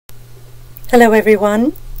Hello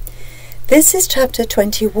everyone. This is chapter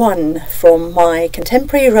 21 from my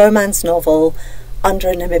contemporary romance novel Under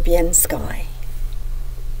a Namibian Sky.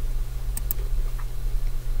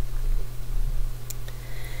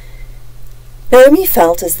 Naomi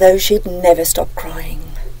felt as though she'd never stop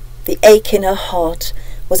crying. The ache in her heart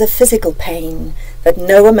was a physical pain that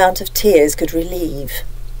no amount of tears could relieve.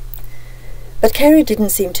 But Carrie didn't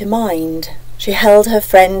seem to mind. She held her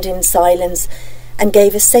friend in silence and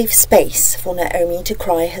gave a safe space for Naomi to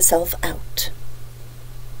cry herself out.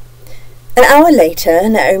 An hour later,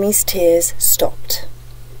 Naomi's tears stopped.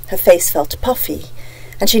 Her face felt puffy,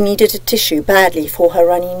 and she needed a tissue badly for her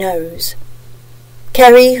runny nose.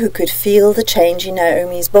 Carrie, who could feel the change in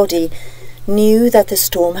Naomi's body, knew that the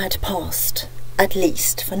storm had passed, at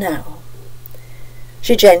least for now.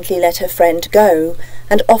 She gently let her friend go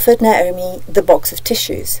and offered Naomi the box of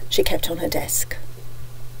tissues she kept on her desk.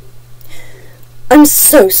 "I'm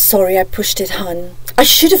so sorry I pushed it, hun. I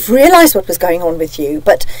should have realized what was going on with you,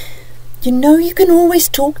 but you know you can always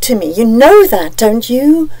talk to me. You know that, don't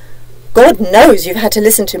you? God knows you've had to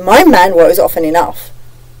listen to my man woes often enough."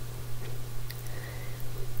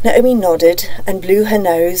 Naomi nodded and blew her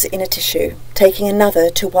nose in a tissue, taking another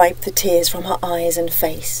to wipe the tears from her eyes and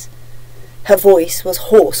face. Her voice was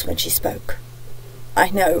hoarse when she spoke. "I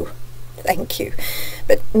know, thank you,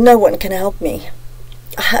 but no one can help me.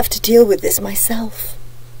 I have to deal with this myself."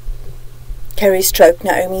 Carrie stroked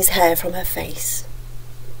Naomi's hair from her face.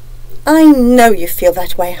 "I know you feel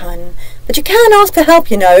that way, hun, but you can ask for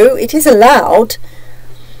help, you know. It is allowed.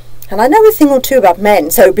 And I know a thing or two about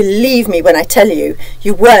men, so believe me when I tell you,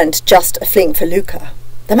 you weren't just a fling for Luca.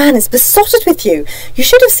 The man is besotted with you. You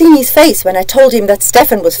should have seen his face when I told him that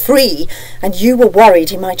Stefan was free, and you were worried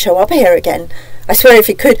he might show up here again. I swear if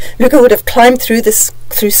he could, Luca would have climbed through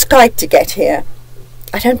Skype to get here.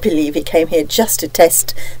 I don't believe he came here just to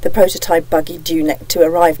test the prototype buggy due to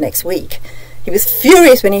arrive next week. He was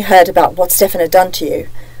furious when he heard about what Stefan had done to you.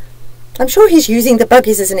 I'm sure he's using the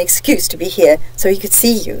buggies as an excuse to be here so he could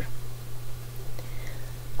see you."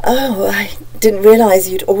 "Oh, I didn't realize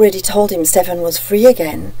you'd already told him Stefan was free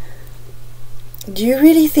again. Do you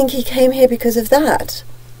really think he came here because of that?"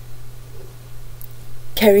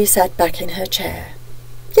 Carrie sat back in her chair.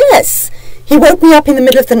 "Yes, he woke me up in the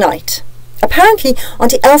middle of the night. Apparently,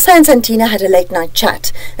 Auntie Elsa and Santina had a late-night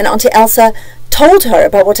chat, and Auntie Elsa told her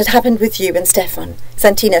about what had happened with you and Stefan.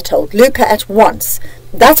 Santina told Luca at once.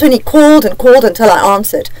 That's when he called and called until I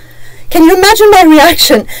answered. Can you imagine my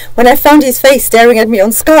reaction when I found his face staring at me on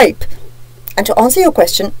Skype? And to answer your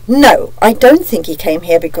question, no, I don't think he came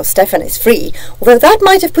here because Stefan is free, although that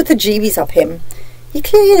might have put the jeebies up him. He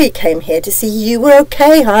clearly came here to see you were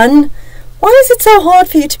okay, hun. Why is it so hard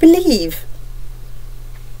for you to believe?"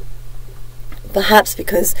 "Perhaps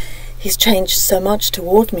because he's changed so much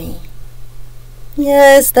toward me."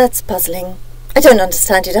 "Yes, that's puzzling. I don't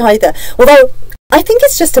understand it either, although I think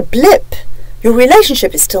it's just a blip. Your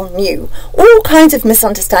relationship is still new. All kinds of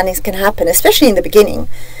misunderstandings can happen, especially in the beginning.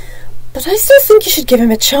 But I still think you should give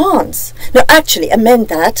him a chance. No, actually, I meant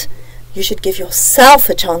that. You should give yourself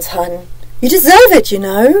a chance, hun. You deserve it, you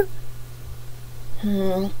know."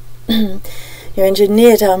 "You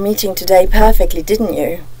engineered our meeting today perfectly, didn't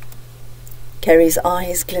you?" Carrie's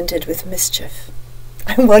eyes glinted with mischief.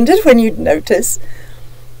 "I wondered when you'd notice."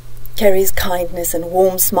 Carrie's kindness and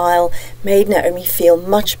warm smile made Naomi feel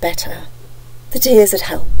much better. The tears had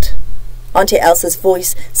helped. Auntie Elsa's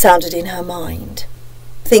voice sounded in her mind.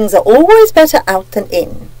 Things are always better out than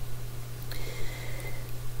in.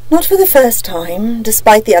 Not for the first time,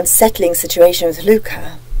 despite the unsettling situation with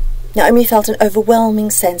Luca, Naomi felt an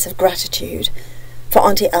overwhelming sense of gratitude for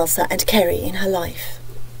Auntie Elsa and Carrie in her life.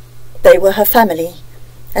 They were her family,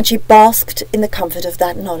 and she basked in the comfort of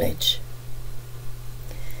that knowledge.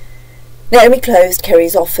 Naomi closed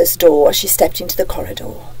Carrie's office door as she stepped into the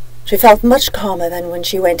corridor. She felt much calmer than when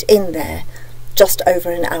she went in there just over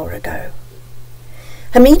an hour ago.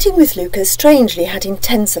 Her meeting with Luca strangely had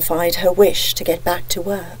intensified her wish to get back to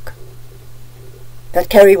work. That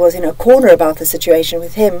Carrie was in her corner about the situation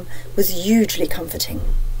with him was hugely comforting.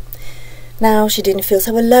 Now she didn't feel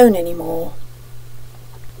so alone anymore.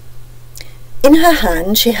 In her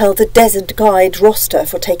hand she held the desert guide roster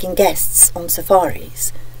for taking guests on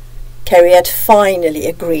safaris. Carrie had finally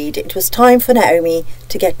agreed it was time for Naomi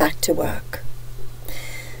to get back to work.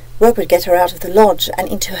 Work would get her out of the lodge and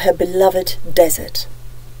into her beloved desert.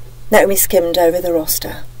 Naomi skimmed over the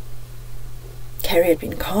roster. Carrie had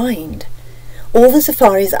been kind. All the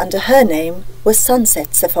safaris under her name were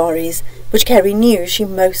sunset safaris, which Carrie knew she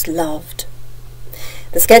most loved.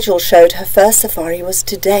 The schedule showed her first safari was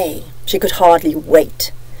today. She could hardly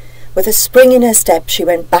wait. With a spring in her step, she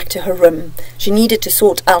went back to her room. She needed to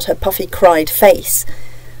sort out her puffy, cried face.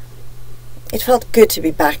 It felt good to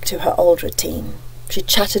be back to her old routine. She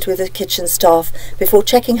chatted with the kitchen staff before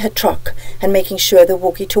checking her truck and making sure the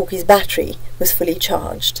walkie-talkie's battery was fully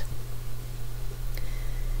charged.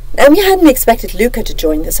 Naomi hadn't expected Luca to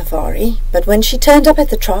join the safari, but when she turned up at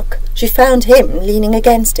the truck, she found him leaning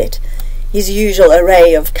against it, his usual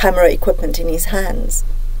array of camera equipment in his hands.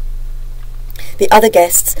 The other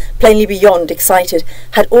guests, plainly beyond excited,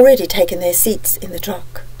 had already taken their seats in the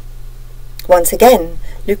truck. Once again,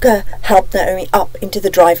 Luca helped Naomi up into the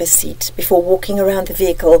driver's seat before walking around the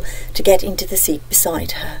vehicle to get into the seat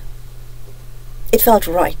beside her. It felt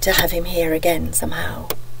right to have him here again somehow.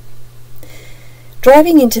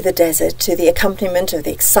 Driving into the desert to the accompaniment of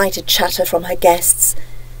the excited chatter from her guests,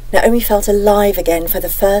 Naomi felt alive again for the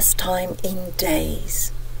first time in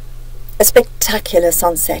days. A spectacular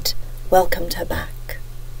sunset welcomed her back.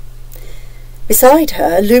 Beside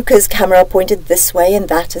her, Luca's camera pointed this way and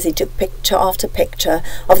that as he took picture after picture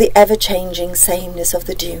of the ever-changing sameness of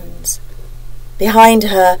the dunes. Behind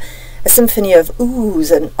her, a symphony of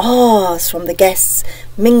oohs and ahs from the guests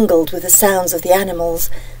mingled with the sounds of the animals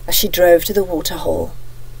as she drove to the waterhole.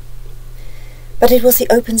 But it was the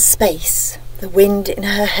open space, the wind in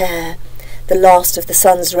her hair, the last of the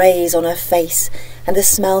sun's rays on her face, and the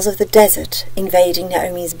smells of the desert invading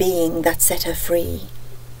Naomi's being that set her free.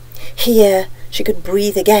 Here she could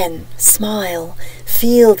breathe again, smile,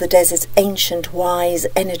 feel the desert's ancient, wise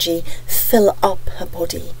energy fill up her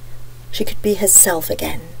body. She could be herself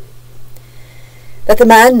again. That the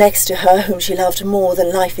man next to her, whom she loved more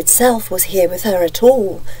than life itself, was here with her at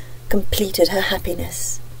all, completed her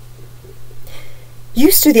happiness.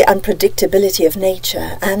 Used to the unpredictability of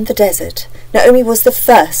nature and the desert, Naomi was the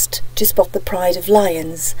first to spot the pride of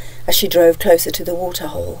lions as she drove closer to the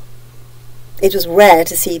waterhole. It was rare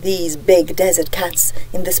to see these big desert cats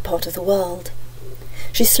in this part of the world.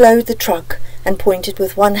 She slowed the truck and pointed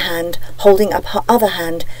with one hand, holding up her other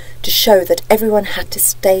hand to show that everyone had to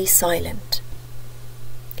stay silent.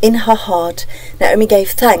 In her heart, Naomi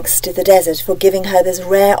gave thanks to the desert for giving her this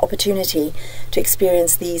rare opportunity to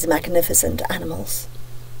experience these magnificent animals.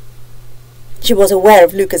 She was aware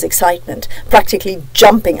of Luca's excitement, practically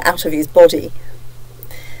jumping out of his body.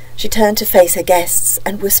 She turned to face her guests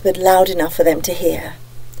and whispered loud enough for them to hear.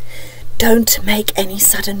 "Don't make any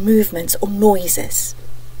sudden movements or noises.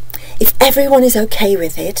 If everyone is okay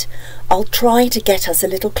with it, I'll try to get us a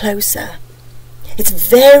little closer. It's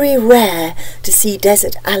very rare to see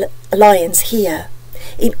desert lions here.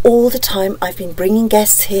 In all the time I've been bringing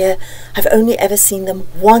guests here, I've only ever seen them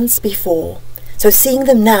once before, so seeing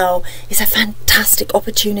them now is a fantastic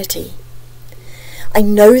opportunity. I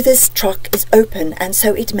know this truck is open and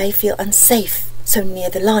so it may feel unsafe so near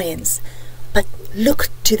the lions, but look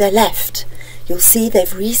to their left. You'll see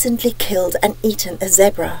they've recently killed and eaten a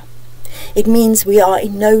zebra. It means we are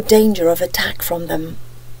in no danger of attack from them.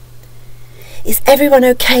 Is everyone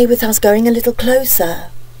okay with us going a little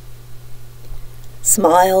closer?"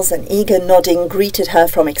 Smiles and eager nodding greeted her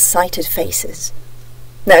from excited faces.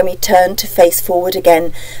 Naomi turned to face forward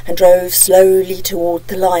again and drove slowly toward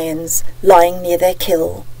the lions lying near their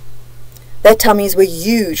kill. Their tummies were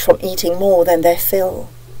huge from eating more than their fill.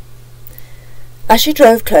 As she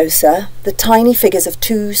drove closer, the tiny figures of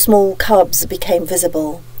two small cubs became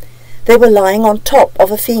visible. They were lying on top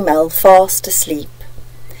of a female fast asleep.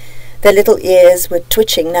 Their little ears were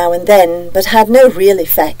twitching now and then, but had no real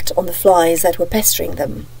effect on the flies that were pestering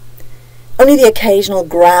them. Only the occasional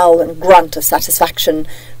growl and grunt of satisfaction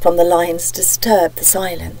from the lions disturbed the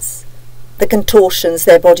silence. The contortions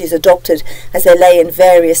their bodies adopted as they lay in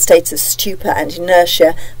various states of stupor and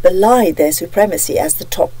inertia belied their supremacy as the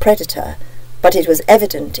top predator, but it was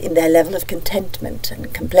evident in their level of contentment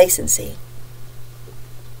and complacency.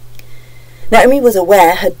 Naomi was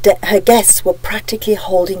aware her guests were practically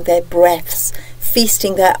holding their breaths,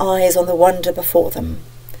 feasting their eyes on the wonder before them.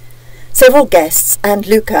 Several guests and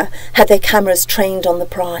Luca had their cameras trained on the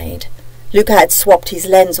pride. Luca had swapped his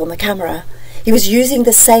lens on the camera. He was using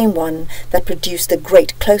the same one that produced the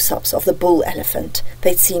great close-ups of the bull elephant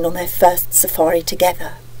they'd seen on their first safari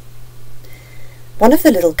together. One of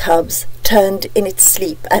the little cubs turned in its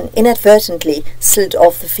sleep and inadvertently slid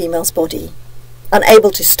off the female's body.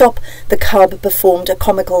 Unable to stop, the cub performed a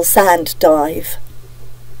comical sand dive.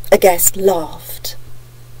 A guest laughed.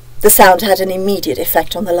 The sound had an immediate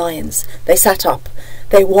effect on the lions. They sat up,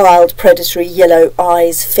 their wild, predatory yellow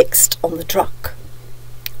eyes fixed on the truck.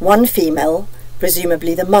 One female,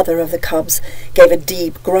 presumably the mother of the cubs, gave a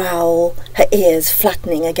deep growl, her ears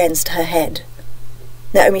flattening against her head.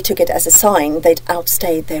 Naomi took it as a sign they'd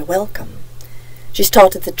outstayed their welcome. She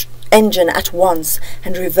started the engine at once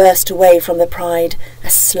and reversed away from the pride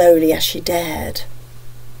as slowly as she dared.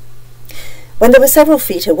 When they were several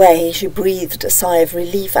feet away, she breathed a sigh of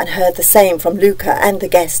relief and heard the same from Luca and the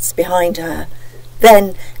guests behind her.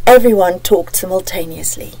 Then everyone talked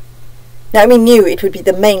simultaneously. Naomi knew it would be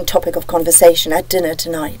the main topic of conversation at dinner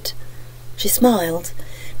tonight. She smiled,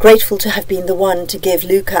 grateful to have been the one to give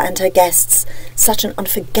Luca and her guests such an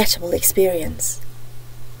unforgettable experience.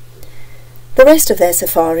 The rest of their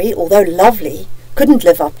safari, although lovely, couldn't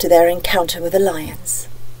live up to their encounter with the lions.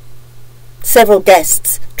 Several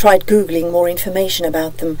guests tried Googling more information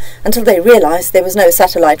about them until they realized there was no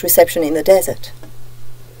satellite reception in the desert.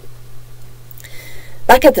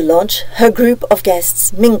 Back at the lodge, her group of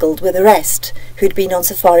guests mingled with the rest, who'd been on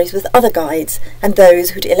safaris with other guides and those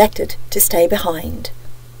who'd elected to stay behind.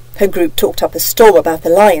 Her group talked up a storm about the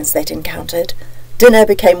lions they'd encountered. Dinner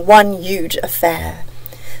became one huge affair.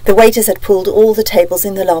 The waiters had pulled all the tables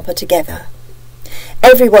in the lapa together.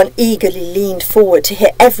 Everyone eagerly leaned forward to hear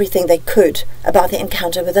everything they could about the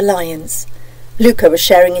encounter with the lions. Luca was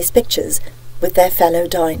sharing his pictures with their fellow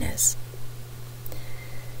diners.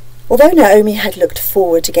 Although Naomi had looked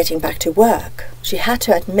forward to getting back to work, she had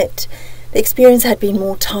to admit the experience had been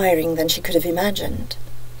more tiring than she could have imagined.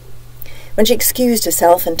 When she excused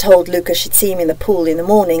herself and told Luca she'd see him in the pool in the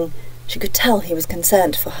morning, she could tell he was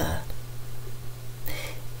concerned for her.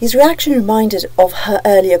 His reaction reminded of her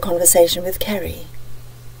earlier conversation with Kerry.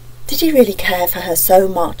 Did he really care for her so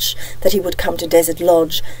much that he would come to Desert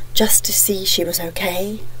Lodge just to see she was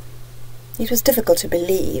okay? It was difficult to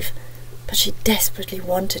believe, but she desperately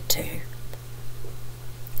wanted to.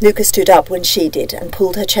 Luca stood up when she did and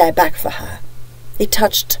pulled her chair back for her. He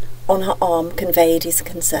touched on her arm, conveyed his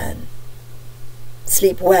concern.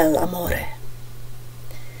 "Sleep well, amore."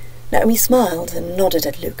 Naomi smiled and nodded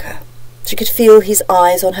at Luca. She could feel his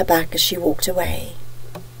eyes on her back as she walked away.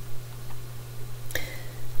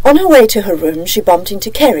 On her way to her room, she bumped into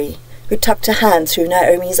Kerry, who tucked a hand through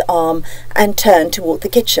Naomi's arm and turned toward the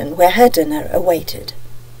kitchen, where her dinner awaited.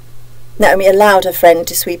 Naomi allowed her friend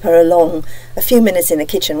to sweep her along. A few minutes in the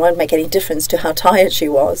kitchen won't make any difference to how tired she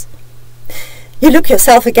was. "You look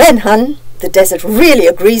yourself again, hun. The desert really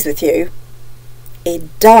agrees with you."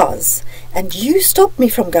 "It does, and you stopped me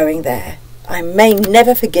from going there. I may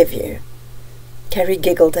never forgive you." Kerry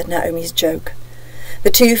giggled at Naomi's joke. The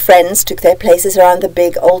two friends took their places around the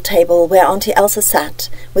big old table where Auntie Elsa sat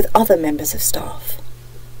with other members of staff.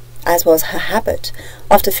 As was her habit,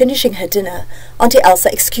 after finishing her dinner, Auntie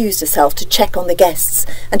Elsa excused herself to check on the guests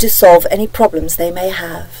and to solve any problems they may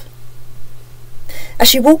have. As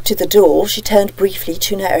she walked to the door, she turned briefly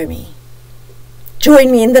to Naomi.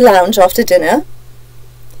 "Join me in the lounge after dinner?"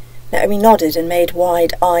 Naomi nodded and made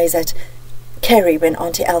wide eyes at Kerry when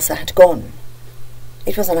Auntie Elsa had gone.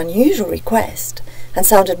 It was an unusual request and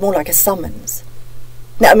sounded more like a summons.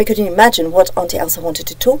 Naomi couldn't imagine what Auntie Elsa wanted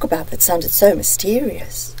to talk about that sounded so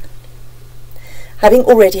mysterious. Having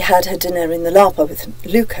already had her dinner in the lapa with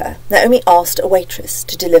Luca, Naomi asked a waitress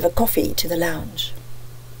to deliver coffee to the lounge.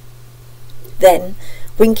 Then,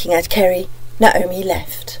 winking at Kerry, Naomi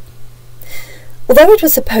left. Although it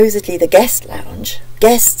was supposedly the guest lounge,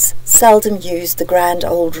 guests seldom used the grand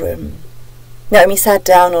old room. Naomi sat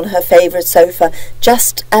down on her favourite sofa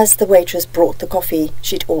just as the waitress brought the coffee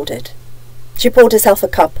she'd ordered. She poured herself a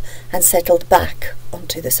cup and settled back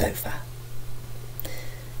onto the sofa.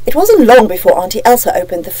 It wasn't long before Auntie Elsa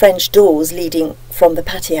opened the French doors leading from the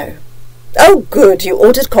patio. "Oh, good, you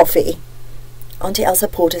ordered coffee." Auntie Elsa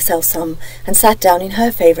poured herself some and sat down in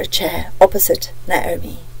her favourite chair opposite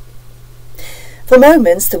Naomi. For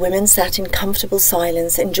moments the women sat in comfortable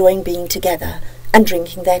silence, enjoying being together and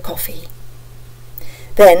drinking their coffee.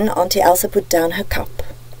 Then Auntie Elsa put down her cup,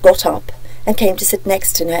 got up, and came to sit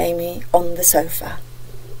next to Naomi on the sofa.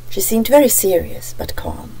 She seemed very serious but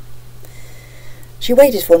calm. She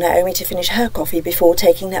waited for Naomi to finish her coffee before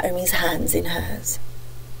taking Naomi's hands in hers.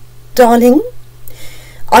 "Darling,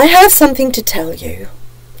 I have something to tell you.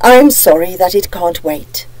 I'm sorry that it can't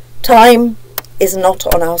wait. Time is not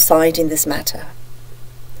on our side in this matter."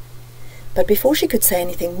 But before she could say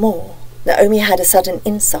anything more, Naomi had a sudden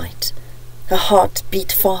insight. Her heart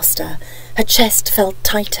beat faster, her chest felt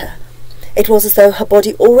tighter. It was as though her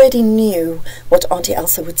body already knew what Auntie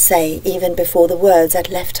Elsa would say, even before the words had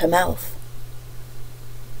left her mouth.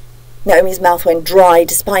 Naomi's mouth went dry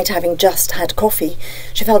despite having just had coffee.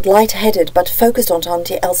 She felt light-headed but focused on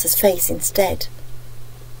Auntie Elsa's face instead.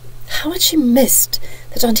 How had she missed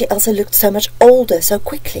that Auntie Elsa looked so much older so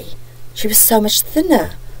quickly? She was so much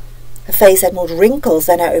thinner. Her face had more wrinkles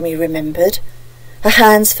than Naomi remembered. Her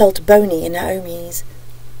hands felt bony in Naomi's.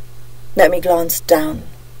 Naomi glanced down.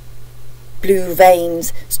 Blue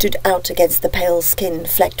veins stood out against the pale skin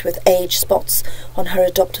flecked with age spots on her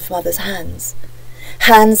adoptive mother's hands.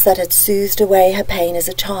 Hands that had soothed away her pain as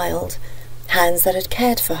a child. Hands that had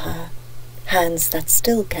cared for her. Hands that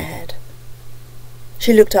still cared.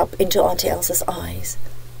 She looked up into Auntie Elsa's eyes.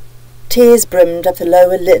 Tears brimmed up the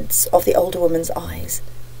lower lids of the older woman's eyes.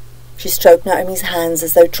 She stroked Naomi's hands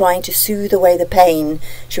as though trying to soothe away the pain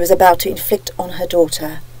she was about to inflict on her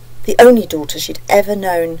daughter, the only daughter she'd ever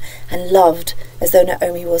known and loved as though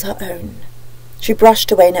Naomi was her own. She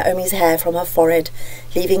brushed away Naomi's hair from her forehead,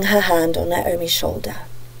 leaving her hand on Naomi's shoulder.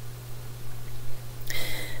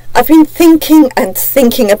 "I've been thinking and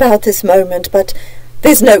thinking about this moment, but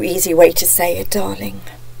there's no easy way to say it, darling."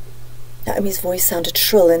 Naomi's voice sounded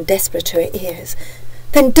shrill and desperate to her ears.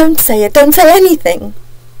 "Then don't say it, don't say anything."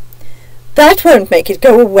 "That won't make it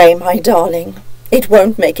go away, my darling. It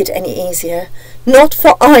won't make it any easier. Not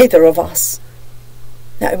for either of us."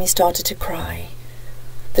 Naomi started to cry.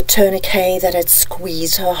 The tourniquet that had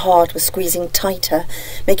squeezed her heart was squeezing tighter,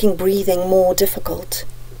 making breathing more difficult.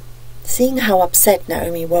 Seeing how upset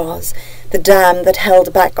Naomi was, the dam that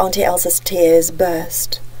held back Auntie Elsa's tears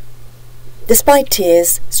burst. Despite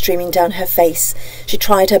tears streaming down her face, she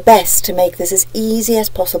tried her best to make this as easy as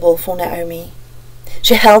possible for Naomi.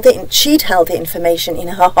 She'd held the information in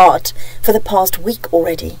her heart for the past week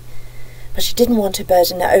already, but she didn't want to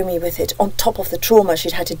burden Naomi with it on top of the trauma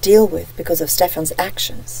she'd had to deal with because of Stefan's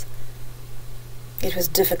actions. It was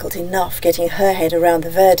difficult enough getting her head around the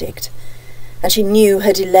verdict, and she knew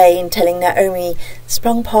her delay in telling Naomi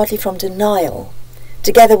sprung partly from denial,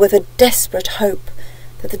 together with a desperate hope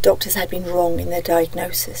that the doctors had been wrong in their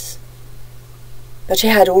diagnosis. But she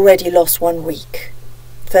had already lost 1 week.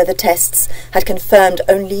 Further tests had confirmed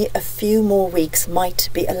only a few more weeks might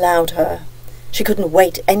be allowed her. She couldn't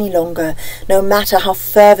wait any longer, no matter how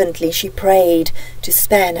fervently she prayed to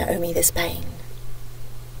spare Naomi this pain.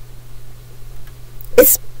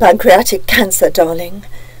 "It's pancreatic cancer, darling.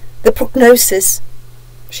 The prognosis,"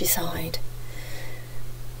 she sighed.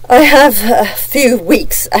 "I have a few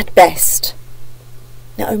weeks at best."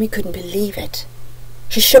 Naomi couldn't believe it.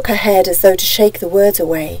 She shook her head as though to shake the words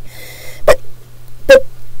away. But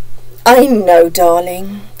I know,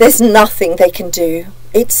 darling. There's nothing they can do.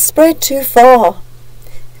 It's spread too far."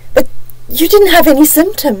 "But you didn't have any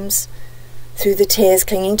symptoms." Through the tears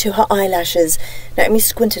clinging to her eyelashes, Naomi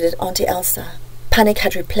squinted at Auntie Elsa. Panic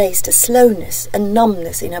had replaced a slowness and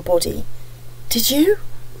numbness in her body. "Did you?"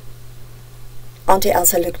 Auntie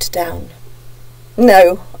Elsa looked down.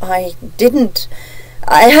 "No, I didn't.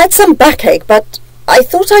 I had some backache, but I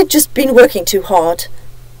thought I'd just been working too hard."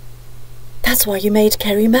 "That's why you made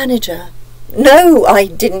Kerry manager." "No, I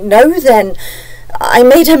didn't know then. I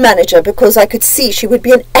made her manager because I could see she would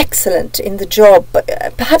be an excellent in the job,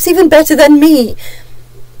 perhaps even better than me.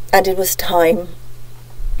 And it was time.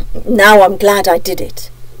 Now I'm glad I did it."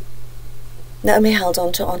 Naomi held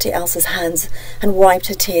on to Auntie Elsa's hands and wiped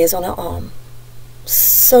her tears on her arm.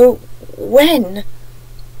 "So, when?"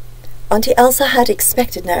 Auntie Elsa had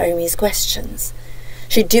expected Naomi's questions.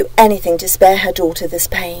 She'd do anything to spare her daughter this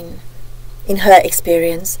pain. In her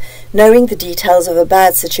experience, knowing the details of a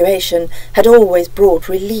bad situation had always brought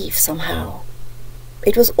relief somehow.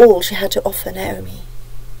 It was all she had to offer Naomi.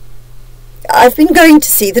 "I've been going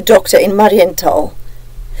to see the doctor in Marienthal."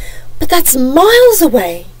 "But that's miles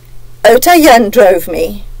away." "Otayan drove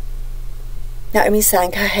me." Naomi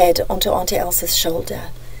sank her head onto Auntie Elsa's shoulder.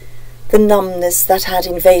 The numbness that had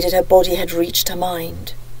invaded her body had reached her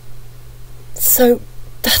mind. "So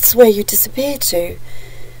that's where you disappeared to.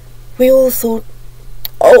 We all thought,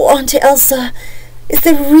 oh, Auntie Elsa, is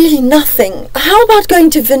there really nothing? How about going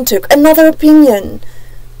to Windhoek? Another opinion?"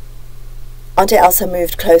 Auntie Elsa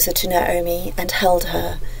moved closer to Naomi and held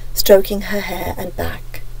her, stroking her hair and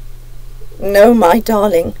back. "No, my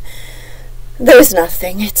darling, there is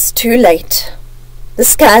nothing. It's too late. The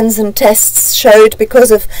scans and tests showed because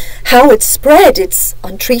of how it spread, it's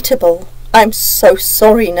untreatable. I'm so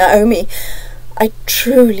sorry, Naomi. I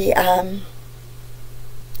truly am."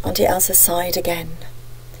 Auntie Elsa sighed again.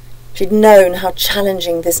 She'd known how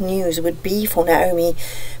challenging this news would be for Naomi,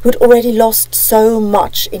 who'd already lost so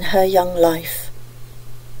much in her young life.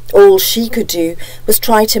 All she could do was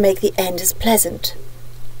try to make the end as pleasant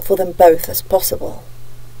for them both as possible.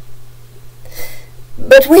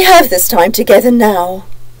 "But we have this time together now.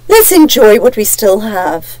 Let's enjoy what we still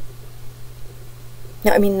have."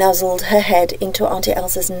 Naomi nuzzled her head into Auntie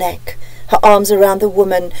Elsa's neck, her arms around the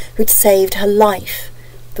woman who'd saved her life,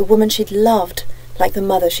 the woman she'd loved like the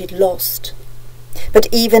mother she'd lost. But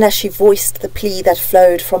even as she voiced the plea that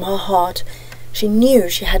flowed from her heart, she knew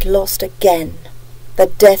she had lost again,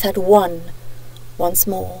 that death had won once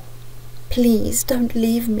more. Please don't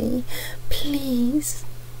leave me. Please.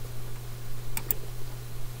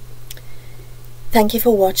 Thank you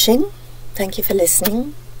for watching. Thank you for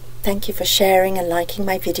listening. Thank you for sharing and liking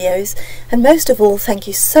my videos. And most of all, thank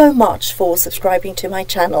you so much for subscribing to my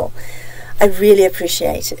channel. I really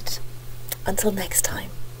appreciate it. Until next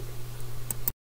time.